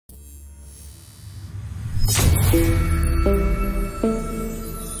আজ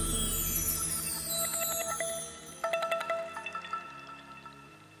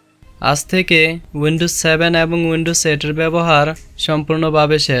থেকে উইন্ডোজ 7 এবং উইন্ডোজ 8 এর ব্যবহার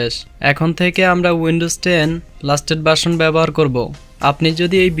সম্পূর্ণভাবে শেষ। এখন থেকে আমরা উইন্ডোজ 10 লাস্টেড ভার্সন ব্যবহার করব। আপনি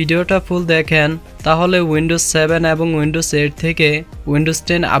যদি এই ভিডিওটা ফুল দেখেন তাহলে উইন্ডোজ 7 এবং উইন্ডোজ 8 থেকে উইন্ডোজ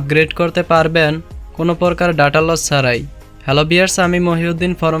 10 আপগ্রেড করতে পারবেন কোনো প্রকার ডাটা লস ছাড়াই। হ্যালো ভিউয়ার্স, আমি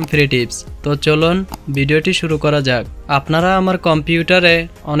মহিউদ্দিন ফরম ফ্রি টিপস। তো চলুন ভিডিওটি শুরু করা যাক। আপনারা আমার কম্পিউটারে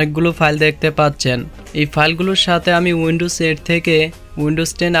অনেকগুলো ফাইল দেখতে পাচ্ছেন। এই ফাইলগুলোর সাথে আমি উইন্ডোজ 8 থেকে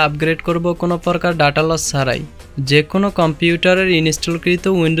উইন্ডোজ 10 আপগ্রেড করব কোনো প্রকার ডাটা লস ছাড়াই। যে কোনো কম্পিউটারের ইনস্টলকৃত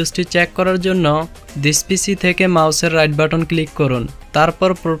উইন্ডোজটি চেক করার জন্য দিস পিসি থেকে মাউসের রাইট বাটন ক্লিক করুন, তারপর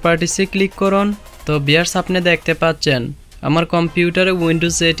প্রপার্টিসে ক্লিক করুন। তো ভিউয়ার্স, আপনি দেখতে পাচ্ছেন আমার কম্পিউটারে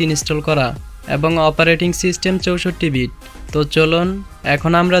উইন্ডোজ 8 ইনস্টল করা এবং অপারেটিং সিস্টেম 64 বিট। তো চলুন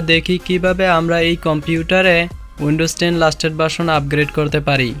এখন আমরা দেখি কিভাবে আমরা এই কম্পিউটারে উইন্ডোজ 10 লাস্টেড ভার্সন আপগ্রেড করতে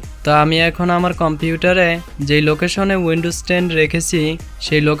পারি। তো আমি এখন আমার কম্পিউটারে যেই লোকেশনে উইন্ডোজ 10 রেখেছি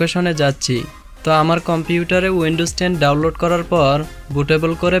সেই লোকেশনে যাচ্ছি। তো আমার কম্পিউটারে উইন্ডোজ 10 ডাউনলোড করার পর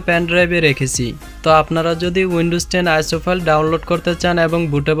বুটেবল করে পেন ড্রাইভে রেখেছি। তো আপনারা যদি উইন্ডোজ 10 আইসো ফাইল ডাউনলোড করতে চান এবং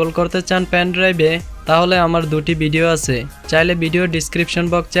বুটেবল করতে চান পেন ড্রাইভে, তাহলে আমার দুটি ভিডিও আছে। চাইলে ভিডিও ডিসক্রিপশন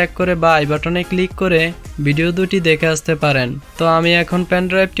বক্স চেক করে বা আই বাটনে ক্লিক করে ভিডিও দুটি দেখে আসতে পারেন। তো আমি এখন পেন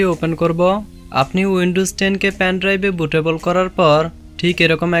ড্রাইভটি ওপেন করব। আপনি উইন্ডোজ 10কে পেন ড্রাইভে বুটেবল করার পর ঠিক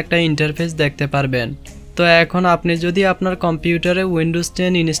এরকম একটা ইন্টারফেস দেখতে পারবেন। তো এখন আপনি যদি আপনার কম্পিউটারে উইন্ডোজ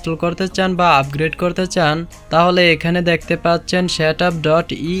 10 ইনস্টল করতে চান বা আপগ্রেড করতে চান, তাহলে এখানে দেখতে পাচ্ছেন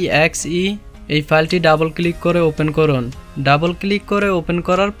setup.exe। এই ফাইলটি ডাবল ক্লিক করে ওপেন করুন। ডাবল ক্লিক করে ওপেন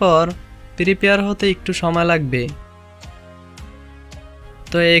করার পর প্রিপেয়ার হতে একটু সময় লাগবে।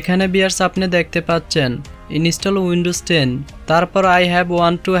 তো এখানে ভিউয়ার্স আপনি দেখতে পাচ্ছেন ইনস্টল উইন্ডোজ 10, তারপর I have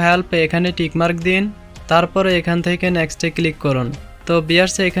want to help এখানে টিকমার্ক দিন, তারপর এখান থেকে নেক্সটে ক্লিক করুন। তো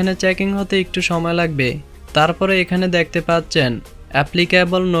ভিউয়ার্স এখানে চেকিং হতে একটু সময় লাগবে। তারপরে এখানে দেখতে পাচ্ছেন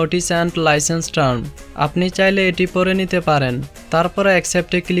applicable notice and licence term, আপনি চাইলে এটি পড়ে নিতে পারেন। তারপরে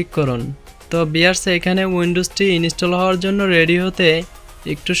অ্যাকসেপ্টে ক্লিক করুন। তো ভিউয়ার্স এখানে উইন্ডোজটি ইনস্টল হওয়ার জন্য রেডি হতে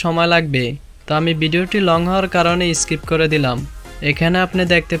একটু সময় লাগবে। তো আমি ভিডিওটি লং হওয়ার কারণে স্কিপ করে দিলাম। এখানে আপনি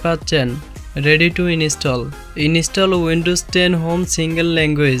দেখতে পাচ্ছেন ready to install Windows 10 home single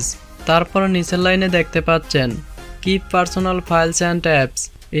language. তারপর নিচের লাইনে দেখতে পাচ্ছেন keep personal files and apps.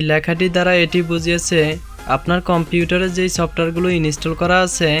 এই লেখাটি দ্বারা এটি বুঝিয়েছে আপনার কম্পিউটারে যেই সফটওয়্যারগুলো ইনস্টল করা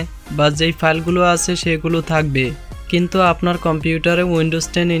আছে বা যেই ফাইলগুলো আছে সেগুলো থাকবে, কিন্তু আপনার কম্পিউটারে উইন্ডোজ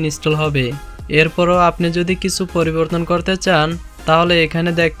 10 ইনস্টল হবে। এরপরও আপনি যদি কিছু পরিবর্তন করতে চান তাহলে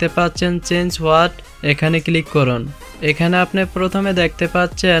এখানে দেখতে পাচ্ছেন চেঞ্জ হোয়াট, এখানে ক্লিক করুন। এখানে আপনি প্রথমে দেখতে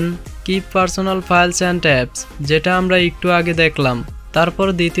পাচ্ছেন keep personal files and apps, যেটা আমরা একটু আগে দেখলাম। তারপর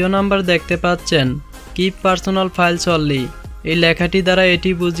দ্বিতীয় নাম্বার দেখতে পাচ্ছেন কিপ পার্সোনাল ফাইলস অনলি। এই লেখাটি দ্বারা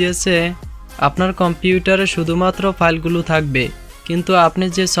এটি বুঝিয়েছে আপনার কম্পিউটারে শুধুমাত্র ফাইলগুলো থাকবে, কিন্তু আপনি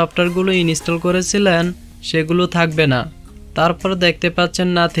যে সফটওয়্যারগুলো ইনস্টল করেছিলেন সেগুলো থাকবে না। তারপর দেখতে পাচ্ছেন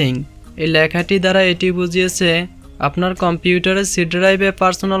নাথিং। এই লেখাটি দ্বারা এটি বুঝিয়েছে আপনার কম্পিউটারে সি ড্রাইভে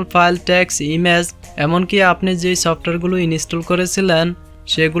পার্সোনাল ফাইল, টেক্সট, ইমেজ, এমনকি আপনি যেই সফটওয়্যারগুলো ইনস্টল করেছিলেন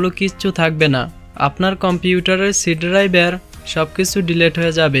সেগুলো কিচ্ছু থাকবে না। আপনার কম্পিউটারের সি ড্রাইভের সব কিছু ডিলিট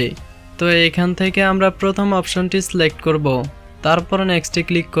হয়ে যাবে। তো এখান থেকে আমরা প্রথম অপশনটি সিলেক্ট করব, তারপর নেক্সটে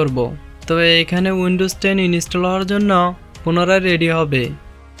ক্লিক করব। তো এখানে উইন্ডোজ 10 ইনস্টল হওয়ার জন্য পুনরায় রেডি হবে।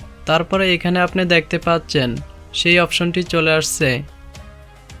 তারপরে এখানে আপনি দেখতে পাচ্ছেন সেই অপশনটি চলে আসছে।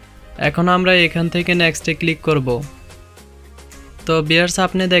 এখন আমরা এখান থেকে নেক্সটে ক্লিক করব। তো ভিউয়ার্স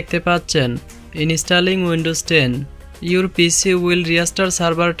আপনি দেখতে পাচ্ছেন installing Windows 10, your PC will restart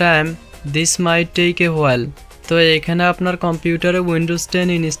server time, this mite take a while. তো এখানে আপনার কম্পিউটারে উইন্ডোজ 10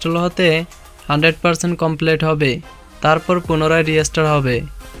 ইনস্টল হতে 100% কমপ্লিট হবে, তারপর পুনরায় রিস্টার্ট হবে।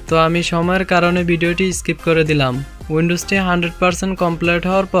 তো আমি সময়ের কারণে ভিডিওটি স্কিপ করে দিলাম। উইন্ডোজটি 100% কমপ্লিট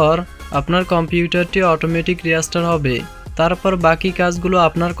হওয়ার পর আপনার কম্পিউটারটি অটোমেটিক রিস্টার্ট হবে। তারপর বাকি কাজগুলো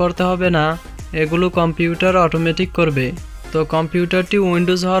আপনার করতে হবে না, এগুলো কম্পিউটার অটোমেটিক করবে। তো কম্পিউটারটি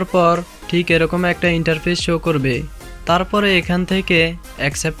উইন্ডোজ হওয়ার পর ঠিক এরকম একটা ইন্টারফেস শো করবে। তারপরে এখান থেকে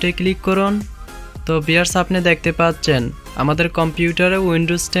অ্যাকসেপ্টে ক্লিক করুন। তো ভিউয়ার্স আপনি দেখতে পাচ্ছেন আমাদের কম্পিউটারে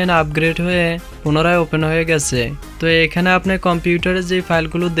উইন্ডোজ 10 আপগ্রেড হয়ে পুনরায় ওপেন হয়ে গেছে। তো এখানে আপনি কম্পিউটারে যে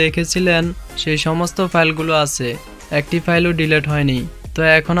ফাইলগুলো দেখেছিলেন সেই সমস্ত ফাইলগুলো আছে, একটি ফাইলও ডিলিট হয়নি। তো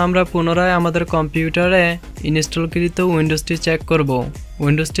এখন আমরা পুনরায় আমাদের কম্পিউটারে ইনস্টলকৃত উইন্ডোজটি চেক করব।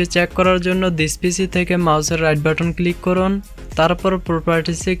 উইন্ডোজটি চেক করার জন্য দিস পিসি থেকে মাউসের রাইট বাটন ক্লিক করুন, তারপর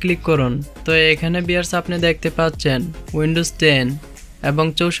প্রপার্টিসে ক্লিক করুন। তো এখানে ভিউয়ার্স আপনি দেখতে পাচ্ছেন উইন্ডোজ 10 এবং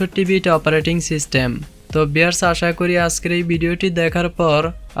 64 বিট অপারেটিং সিস্টেম। তো ভিউয়ার্স, আশা করি আজকের এই ভিডিওটি দেখার পর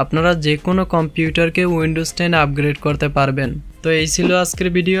আপনারা যে কোনো কম্পিউটারকে উইন্ডোজ 10 আপগ্রেড করতে পারবেন। তো এই ছিল আজকের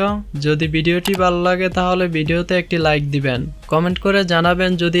ভিডিও। যদি ভিডিওটি ভালো লাগে তাহলে ভিডিওতে একটি লাইক দিবেন, কমেন্ট করে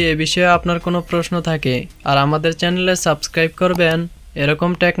জানাবেন যদি এ বিষয়ে আপনার কোনো প্রশ্ন থাকে, আর আমাদের চ্যানেলে সাবস্ক্রাইব করবেন এরকম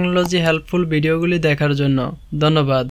টেকনোলজি হেল্পফুল ভিডিওগুলি দেখার জন্য। ধন্যবাদ।